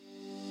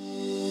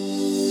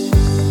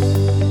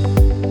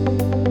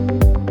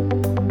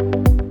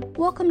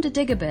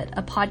Dig a Bit,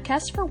 a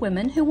podcast for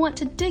women who want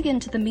to dig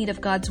into the meat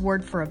of God's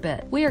Word for a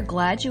bit. We are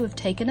glad you have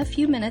taken a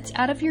few minutes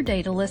out of your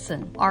day to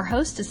listen. Our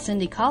host is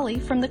Cindy Colley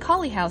from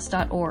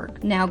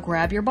thecolleyhouse.org. Now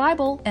grab your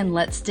Bible and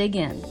let's dig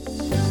in.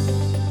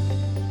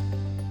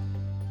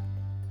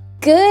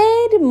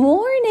 Good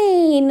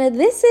morning.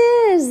 This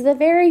is the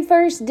very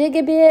first Dig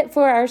a Bit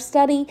for our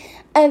study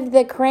of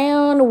the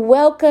crown.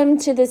 Welcome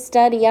to the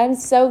study. I'm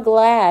so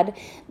glad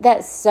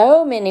that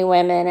so many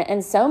women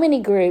and so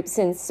many groups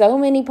in so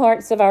many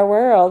parts of our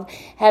world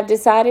have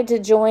decided to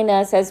join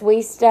us as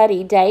we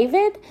study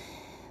David,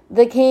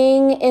 the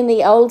king in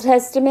the Old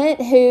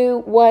Testament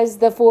who was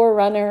the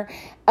forerunner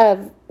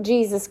of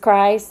Jesus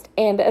Christ,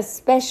 and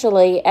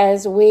especially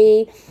as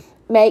we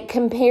make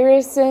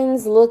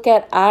comparisons, look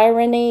at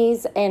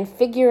ironies, and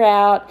figure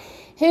out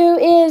who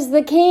is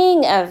the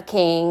King of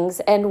Kings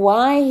and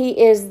why he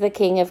is the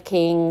King of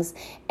Kings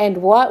and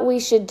what we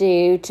should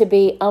do to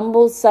be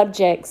humble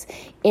subjects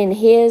in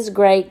his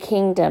great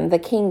kingdom, the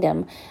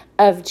kingdom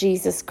of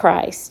Jesus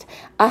Christ.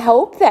 I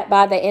hope that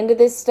by the end of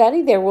this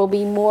study, there will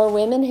be more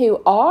women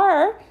who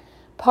are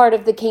part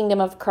of the kingdom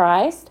of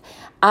Christ.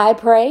 I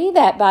pray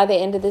that by the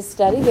end of this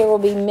study, there will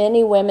be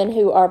many women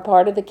who are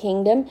part of the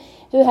kingdom,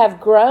 who have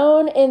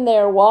grown in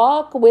their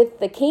walk with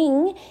the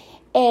King,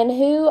 and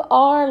who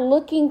are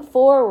looking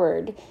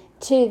forward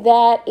to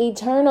that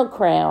eternal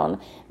crown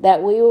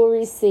that we will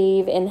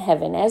receive in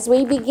heaven. As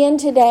we begin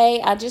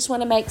today, I just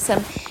want to make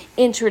some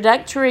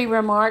introductory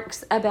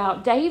remarks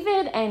about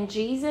David and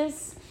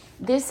Jesus.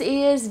 This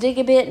is Dig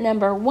a Bit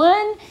number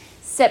 1,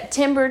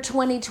 September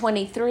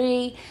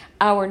 2023.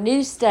 Our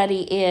new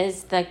study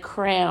is the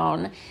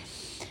crown.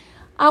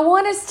 I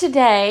want us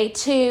today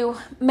to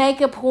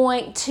make a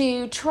point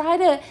to try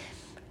to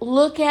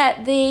look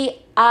at the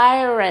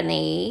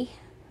irony,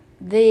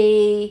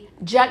 the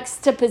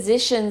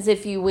juxtapositions,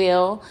 if you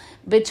will,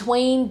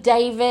 between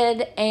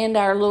David and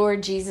our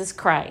Lord Jesus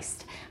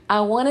Christ.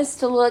 I want us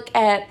to look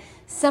at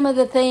some of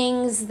the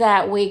things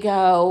that we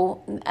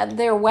go,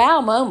 they're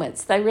wow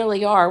moments. They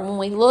really are. When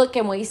we look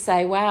and we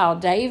say, wow,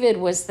 David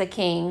was the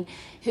king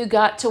who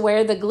got to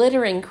wear the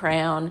glittering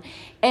crown,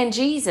 and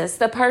Jesus,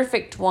 the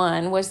perfect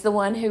one, was the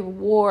one who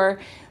wore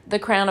the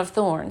crown of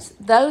thorns.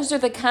 Those are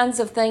the kinds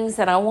of things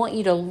that I want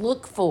you to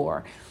look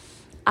for.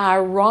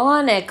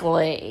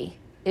 Ironically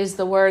is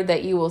the word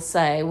that you will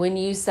say. When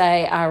you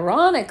say,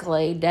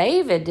 ironically,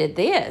 David did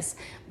this,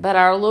 but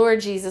our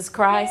Lord Jesus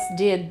Christ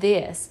did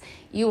this.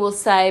 You will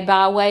say,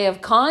 by way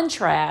of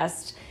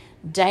contrast,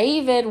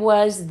 David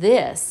was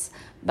this,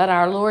 but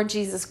our Lord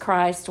Jesus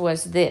Christ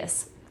was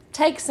this.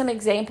 Take some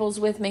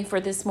examples with me for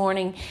this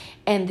morning,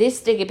 and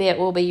this Dig a Bit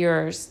will be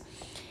yours.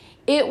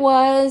 It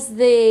was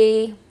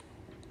the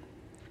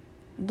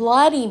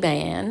bloody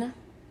man.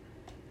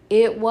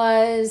 It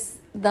was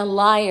the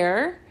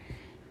liar.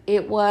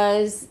 It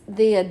was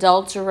the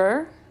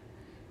adulterer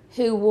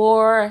who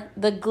wore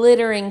the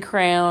glittering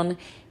crown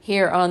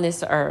here on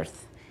this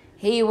earth.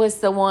 He was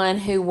the one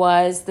who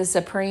was the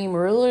supreme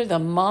ruler, the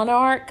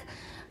monarch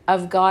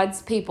of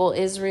God's people,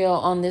 Israel,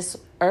 on this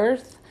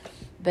earth.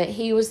 But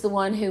he was the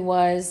one who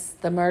was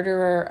the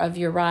murderer of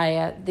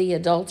Uriah, the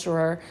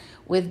adulterer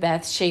with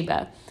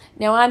Bathsheba.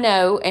 Now I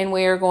know, and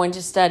we are going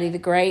to study the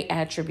great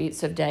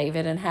attributes of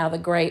David and how the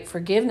great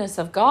forgiveness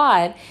of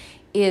God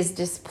is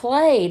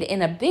displayed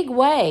in a big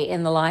way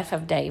in the life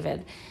of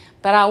David.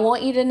 But I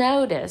want you to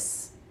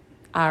notice,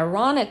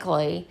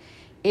 ironically,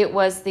 it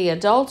was the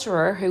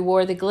adulterer who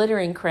wore the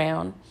glittering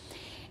crown.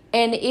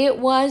 And it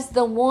was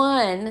the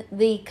one,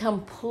 the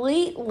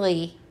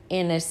completely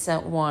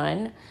innocent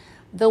one,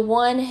 the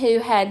one who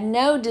had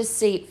no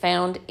deceit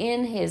found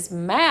in his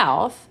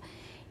mouth.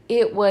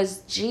 It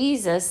was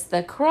Jesus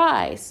the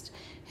Christ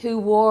who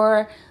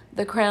wore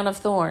the crown of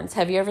thorns.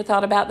 Have you ever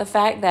thought about the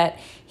fact that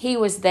he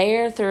was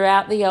there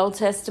throughout the Old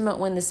Testament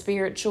when the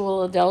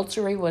spiritual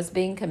adultery was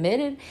being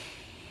committed?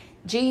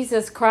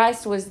 Jesus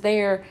Christ was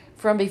there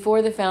from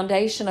before the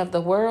foundation of the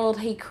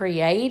world. He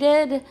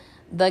created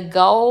the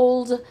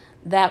gold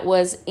that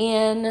was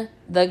in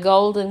the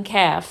golden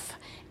calf.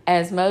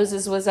 As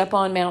Moses was up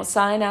on Mount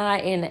Sinai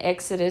in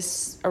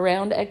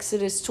around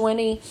Exodus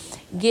 20,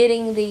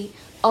 getting the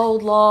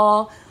old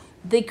law,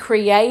 the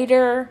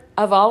creator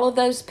of all of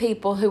those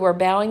people who were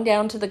bowing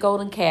down to the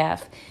golden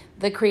calf,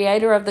 the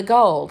creator of the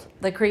gold,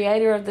 the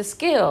creator of the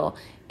skill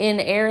in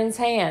Aaron's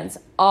hands,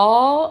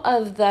 all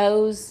of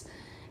those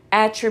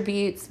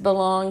attributes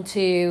belong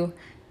to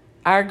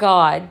our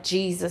God,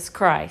 Jesus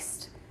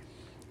Christ.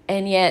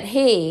 And yet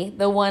he,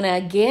 the one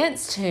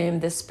against whom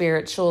the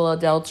spiritual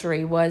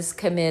adultery was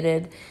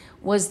committed,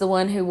 was the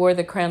one who wore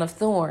the crown of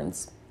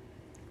thorns.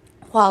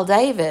 While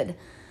David,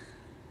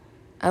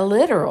 a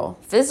literal,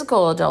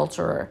 physical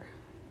adulterer,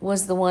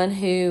 was the one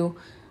who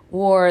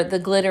wore the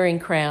glittering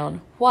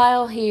crown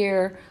while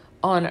here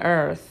on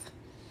earth.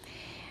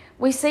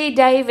 We see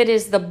David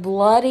is the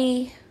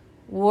bloody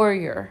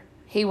warrior.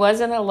 He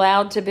wasn't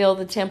allowed to build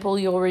the temple,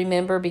 you'll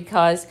remember,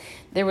 because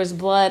there was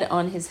blood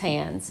on his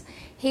hands.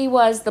 He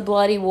was the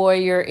bloody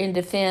warrior in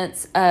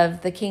defense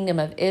of the kingdom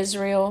of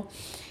Israel.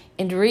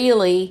 And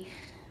really,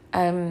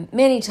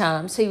 Many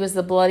times he was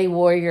the bloody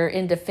warrior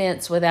in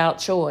defense without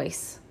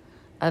choice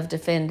of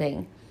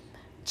defending.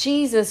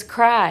 Jesus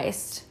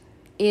Christ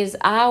is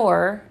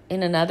our,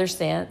 in another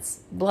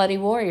sense, bloody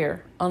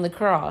warrior on the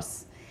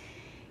cross.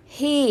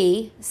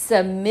 He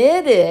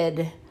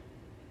submitted.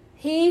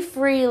 He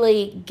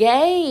freely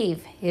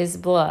gave his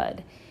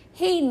blood.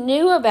 He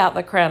knew about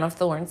the crown of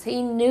thorns.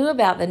 He knew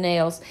about the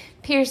nails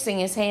piercing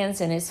his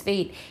hands and his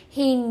feet.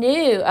 He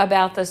knew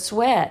about the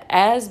sweat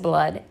as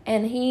blood,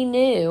 and he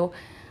knew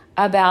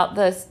about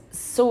the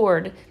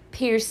sword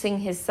piercing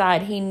his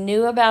side. He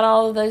knew about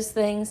all of those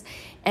things,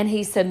 and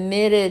he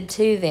submitted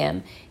to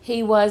them.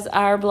 He was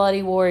our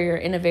bloody warrior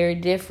in a very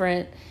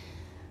different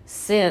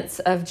sense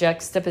of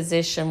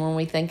juxtaposition when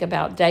we think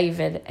about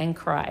David and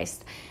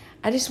Christ.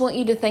 I just want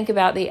you to think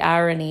about the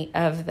irony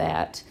of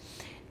that.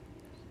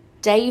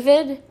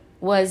 David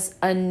was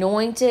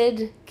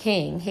anointed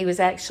king. He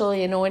was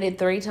actually anointed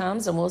 3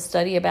 times, and we'll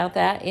study about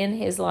that in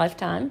his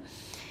lifetime.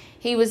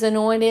 He was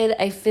anointed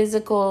a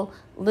physical,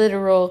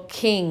 literal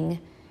king,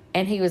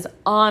 and he was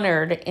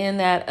honored in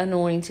that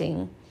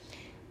anointing.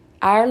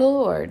 Our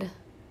Lord,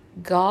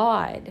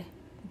 God,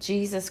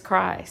 Jesus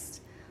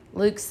Christ,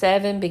 Luke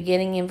 7,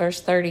 beginning in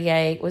verse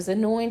 38, was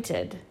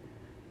anointed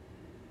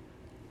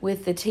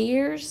with the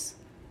tears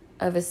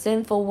of a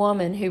sinful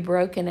woman who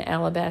broke an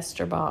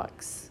alabaster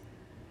box.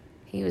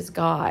 He was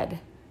God,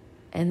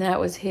 and that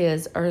was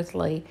his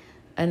earthly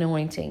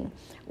anointing.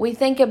 We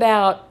think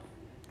about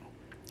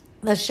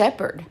the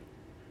shepherd.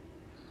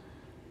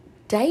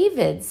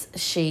 David's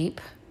sheep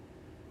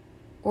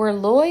were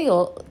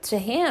loyal to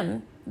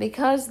him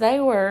because they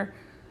were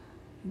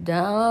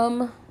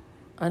dumb,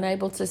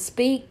 unable to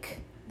speak,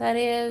 that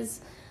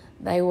is.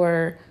 They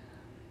were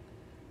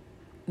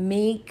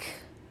meek,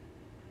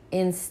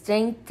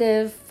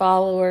 instinctive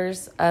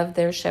followers of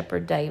their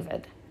shepherd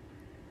David.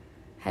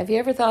 Have you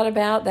ever thought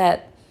about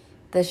that?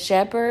 The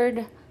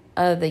shepherd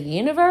of the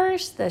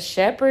universe, the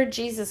shepherd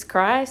Jesus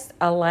Christ,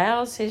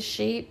 allows his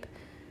sheep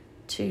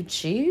to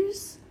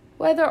choose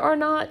whether or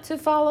not to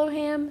follow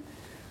him?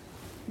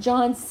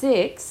 John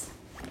 6,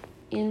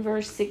 in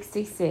verse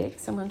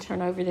 66. I'm going to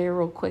turn over there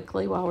real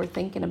quickly while we're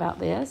thinking about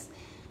this.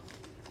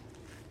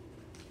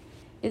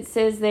 It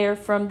says there,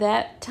 from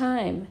that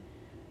time,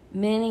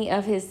 many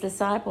of his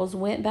disciples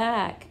went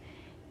back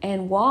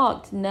and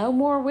walked no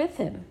more with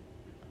him.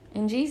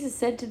 And Jesus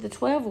said to the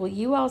 12, will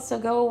you also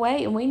go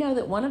away? And we know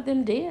that one of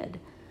them did.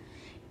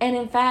 And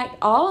in fact,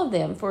 all of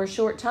them for a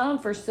short time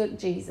forsook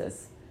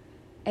Jesus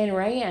and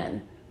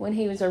ran when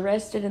he was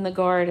arrested in the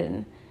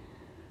garden.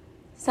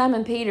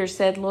 Simon Peter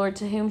said, Lord,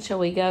 to whom shall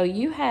we go?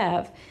 You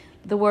have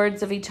the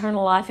words of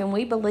eternal life, and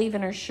we believe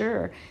and are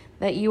sure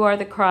that you are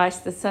the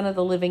Christ, the Son of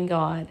the living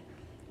God.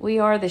 We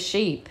are the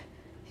sheep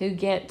who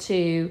get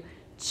to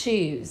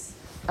choose,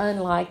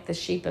 unlike the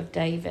sheep of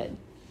David.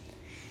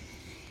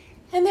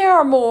 And there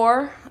are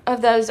more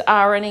of those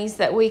ironies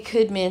that we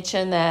could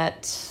mention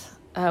that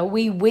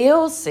we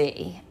will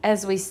see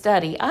as we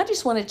study. I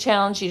just want to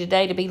challenge you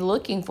today to be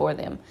looking for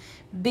them.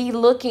 Be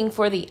looking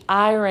for the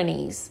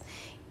ironies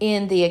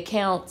in the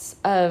accounts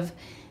of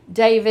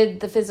David,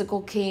 the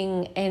physical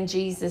king, and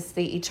Jesus,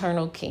 the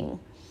eternal king.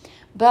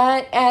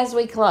 But as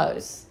we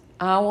close,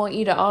 I want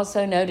you to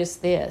also notice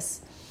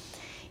this.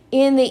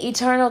 In the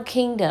eternal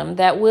kingdom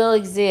that will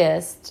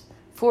exist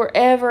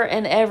forever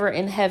and ever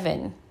in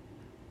heaven,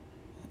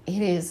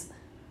 it is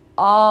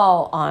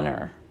all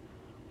honor,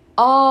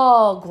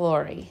 all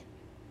glory,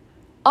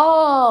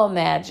 all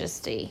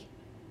majesty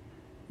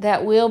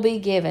that will be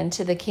given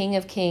to the King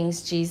of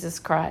Kings, Jesus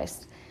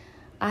Christ.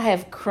 I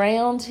have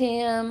crowned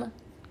him,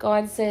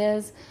 God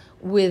says,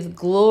 with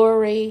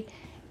glory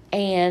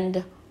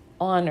and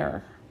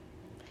honor.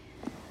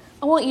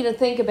 I want you to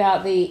think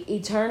about the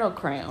eternal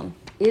crown.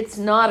 It's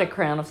not a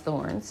crown of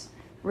thorns.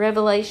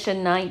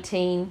 Revelation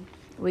 19,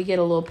 we get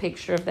a little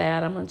picture of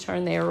that. I'm going to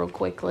turn there real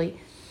quickly.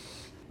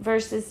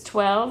 Verses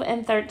 12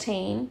 and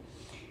 13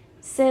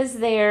 says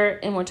there,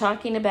 and we're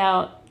talking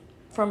about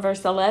from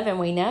verse 11,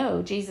 we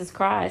know Jesus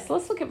Christ.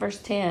 Let's look at verse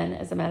 10,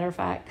 as a matter of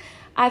fact.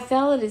 I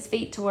fell at his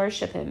feet to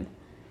worship him,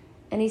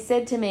 and he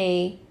said to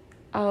me,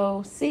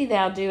 Oh, see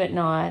thou do it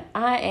not.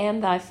 I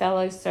am thy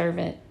fellow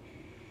servant,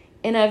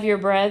 and of your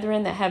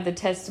brethren that have the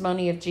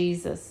testimony of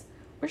Jesus.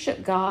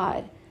 Worship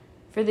God,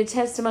 for the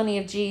testimony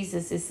of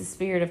Jesus is the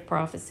spirit of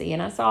prophecy.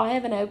 And I saw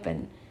heaven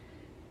open,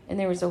 and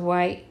there was a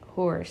white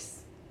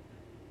horse.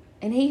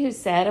 And he who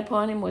sat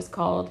upon him was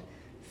called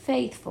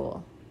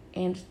Faithful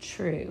and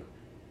True.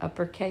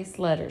 Uppercase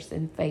letters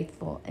in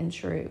faithful and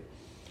true.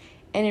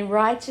 And in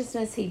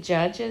righteousness he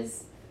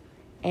judges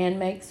and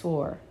makes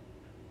war.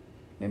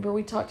 Remember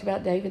we talked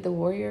about David the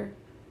warrior?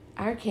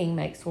 Our king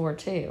makes war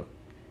too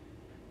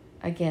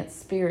against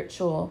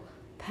spiritual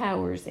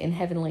powers in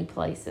heavenly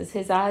places.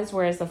 His eyes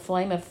were as a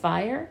flame of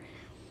fire.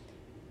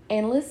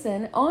 And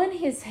listen, on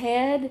his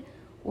head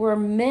were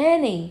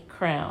many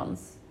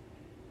crowns.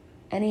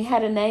 And he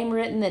had a name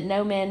written that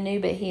no man knew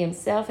but he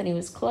himself. And he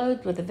was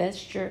clothed with a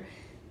vesture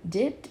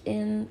dipped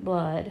in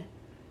blood.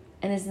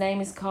 And his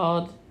name is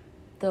called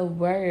the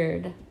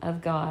Word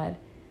of God.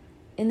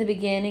 In the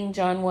beginning,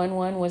 John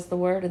 1:1 was the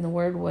Word, and the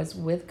Word was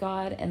with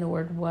God, and the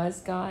Word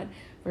was God.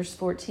 Verse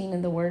 14,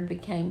 and the Word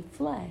became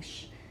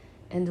flesh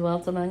and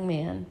dwelt among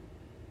men.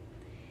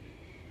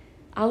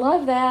 I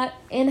love that.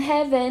 In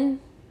heaven,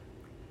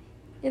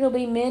 it'll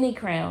be many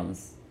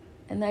crowns,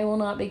 and they will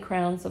not be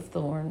crowns of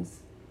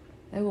thorns.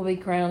 They will be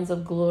crowns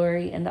of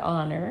glory and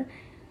honor.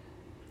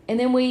 And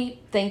then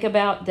we think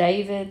about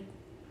David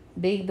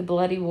being the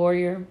bloody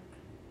warrior,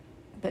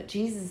 but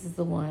Jesus is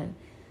the one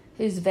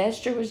whose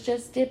vesture was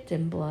just dipped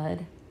in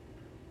blood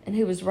and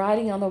who was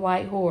riding on the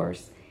white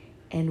horse,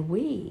 and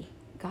we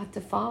got to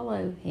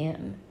follow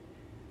him.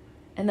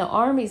 And the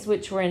armies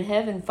which were in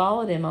heaven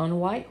followed him on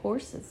white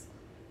horses,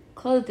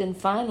 clothed in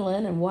fine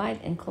linen,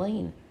 white and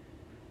clean.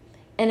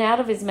 And out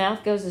of his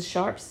mouth goes a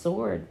sharp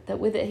sword, that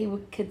with it he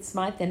could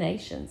smite the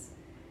nations.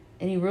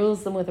 And he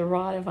rules them with a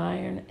rod of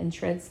iron, and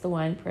treads the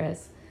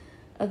winepress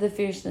of the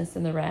fierceness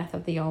and the wrath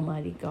of the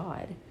Almighty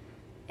God.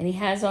 And he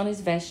has on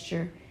his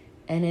vesture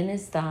and in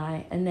his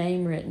thigh a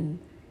name written,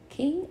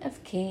 King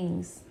of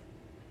Kings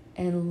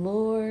and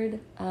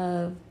Lord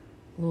of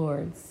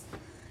Lords.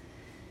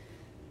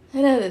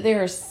 I know that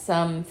there are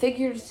some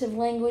figurative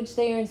language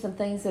there and some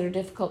things that are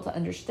difficult to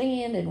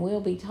understand, and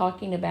we'll be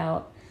talking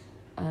about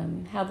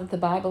how that the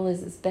Bible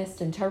is its best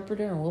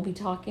interpreter, and we'll be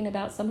talking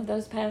about some of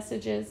those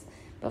passages.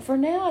 But for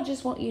now, I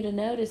just want you to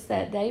notice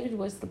that David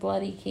was the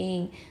bloody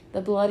king,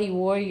 the bloody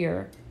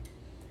warrior,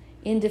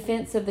 in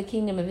defense of the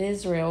kingdom of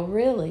Israel,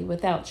 really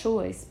without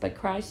choice. But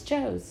Christ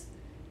chose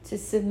to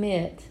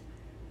submit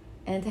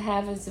and to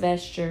have his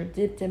vesture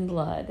dipped in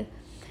blood.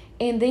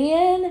 And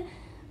then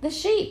the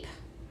sheep,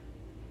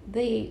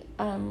 the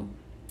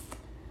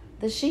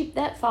sheep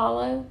that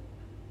follow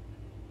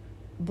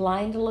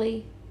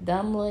blindly,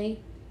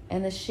 dumbly,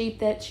 and the sheep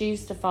that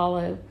choose to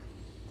follow.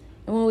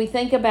 And when we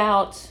think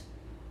about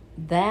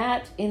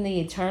that in the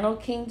eternal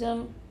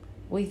kingdom,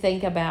 we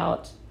think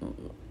about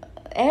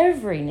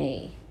every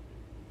knee.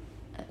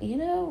 You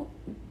know,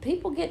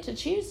 people get to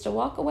choose to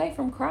walk away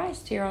from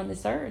Christ here on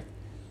this earth.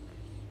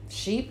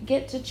 Sheep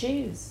get to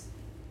choose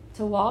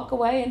to walk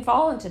away and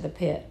fall into the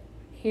pit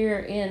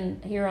here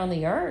on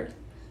the earth.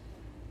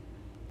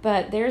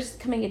 But there's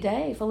coming a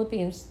day,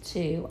 Philippians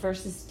 2,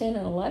 verses 10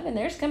 and 11,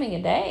 there's coming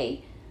a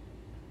day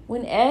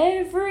when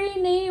every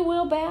knee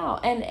will bow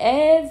and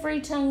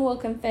every tongue will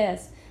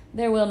confess.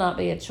 There will not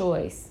be a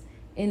choice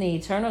in the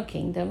eternal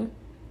kingdom.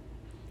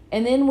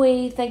 And then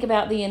we think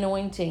about the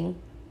anointing.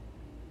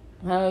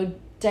 Oh,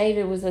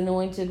 David was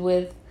anointed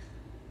with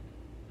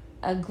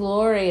a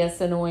glorious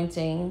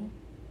anointing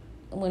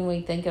when we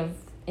think of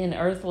in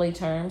earthly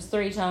terms.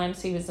 3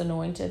 times he was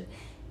anointed,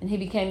 and he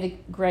became the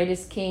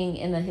greatest king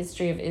in the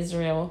history of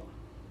Israel.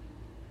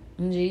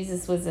 And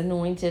Jesus was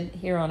anointed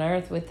here on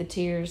earth with the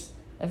tears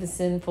of a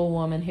sinful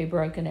woman who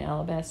broke an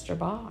alabaster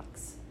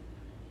box.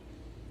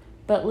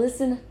 But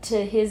listen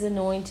to his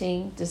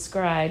anointing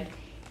described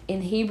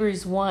in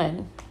Hebrews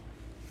 1.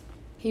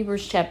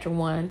 Hebrews chapter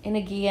 1. And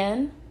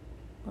again,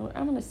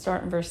 I'm going to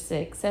start in verse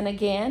 6. And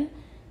again,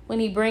 when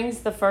he brings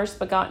the first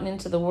begotten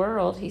into the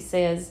world, he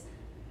says,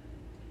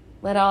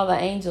 let all the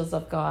angels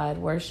of God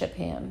worship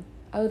him.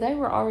 Oh, they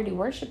were already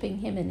worshiping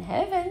him in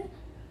heaven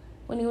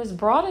when he was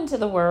brought into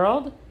the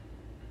world.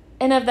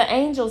 And of the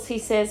angels, he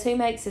says, who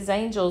makes his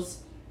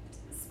angels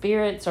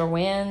spirits or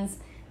winds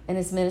and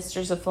his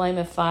ministers a flame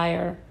of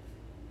fire?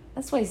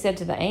 That's what he said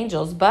to the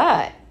angels.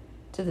 But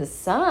to the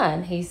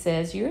Son, he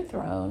says, your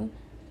throne,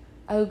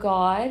 O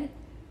God,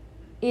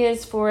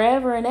 is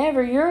forever and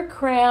ever. Your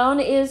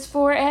crown is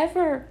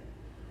forever.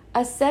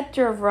 A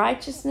scepter of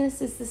righteousness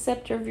is the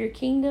scepter of your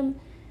kingdom,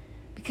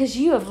 because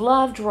you have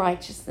loved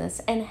righteousness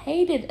and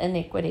hated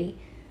iniquity.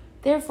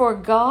 Therefore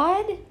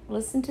God,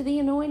 listen to the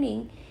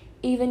anointing,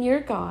 even your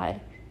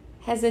God,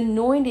 has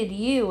anointed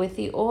you with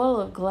the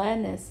oil of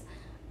gladness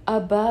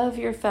above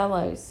your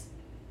fellows.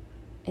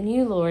 And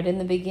you, Lord, in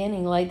the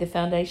beginning laid the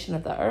foundation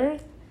of the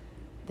earth.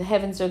 The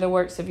heavens are the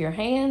works of your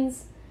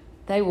hands.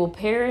 They will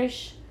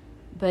perish,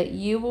 but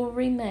you will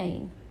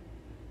remain,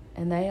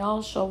 and they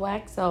all shall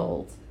wax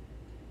old.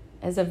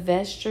 As a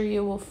vesture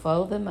you will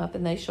fold them up,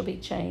 and they shall be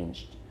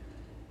changed.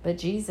 But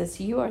Jesus,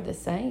 you are the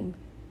same,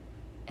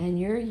 and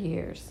your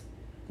years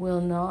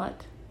will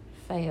not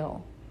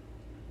fail.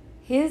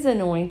 His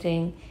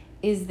anointing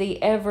is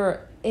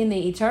in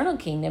the eternal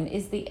kingdom,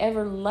 is the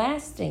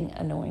everlasting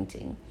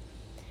anointing.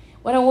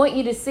 What I want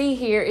you to see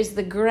here is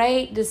the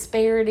great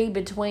disparity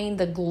between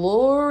the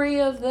glory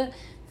of the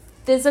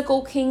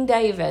physical King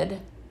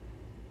David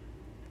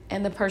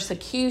and the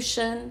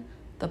persecution,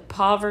 the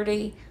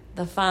poverty,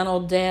 the final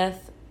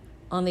death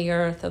on the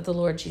earth of the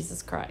Lord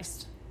Jesus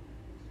Christ.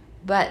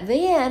 But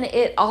then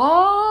it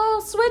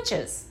all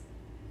switches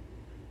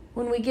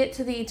when we get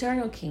to the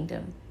eternal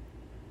kingdom,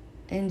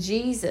 and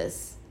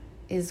Jesus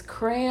is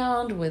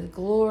crowned with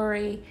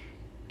glory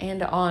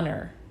and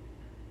honor,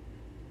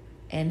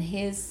 and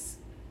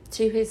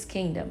to his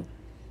kingdom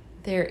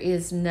there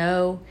is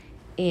no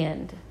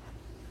end.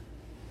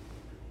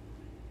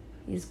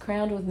 He is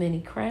crowned with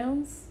many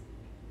crowns.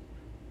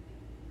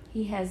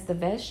 He has the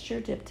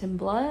vesture dipped in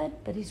blood,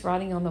 but he's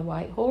riding on the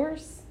white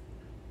horse.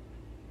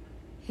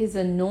 His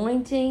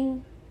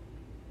anointing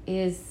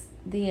is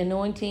the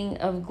anointing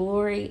of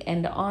glory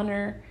and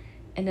honor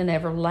and an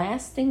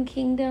everlasting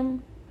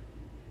kingdom.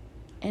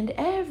 And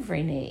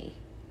every knee,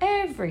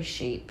 every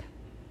sheep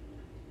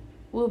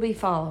will be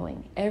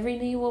following. Every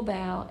knee will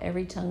bow,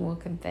 every tongue will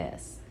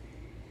confess.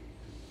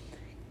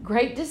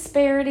 Great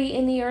disparity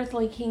in the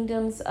earthly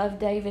kingdoms of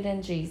David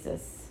and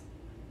Jesus.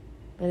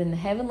 But in the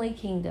heavenly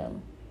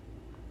kingdom,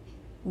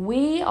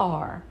 we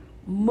are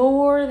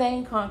more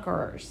than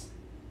conquerors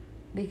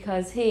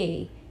because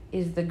he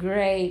is the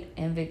great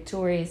and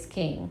victorious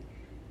King,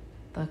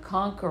 the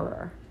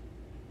conqueror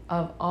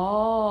of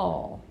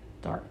all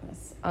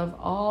darkness, of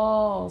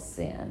all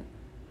sin.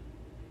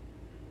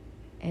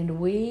 And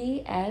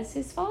we, as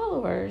his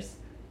followers,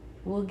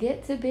 will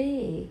get to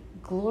be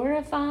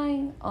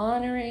glorifying,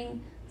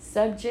 honoring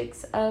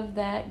subjects of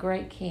that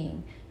great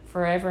King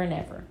forever and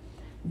ever.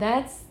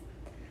 That's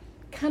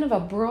kind of a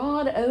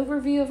broad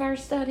overview of our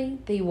study.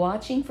 Be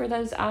watching for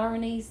those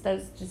ironies,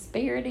 those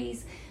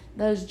disparities,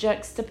 those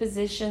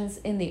juxtapositions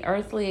in the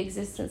earthly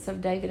existence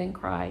of David and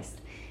Christ.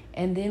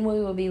 And then we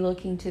will be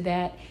looking to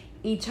that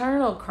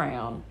eternal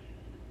crown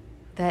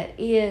that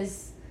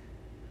is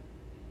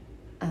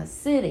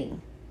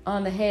sitting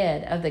on the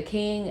head of the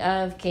King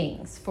of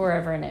Kings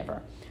forever and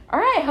ever. All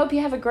right, I hope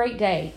you have a great day.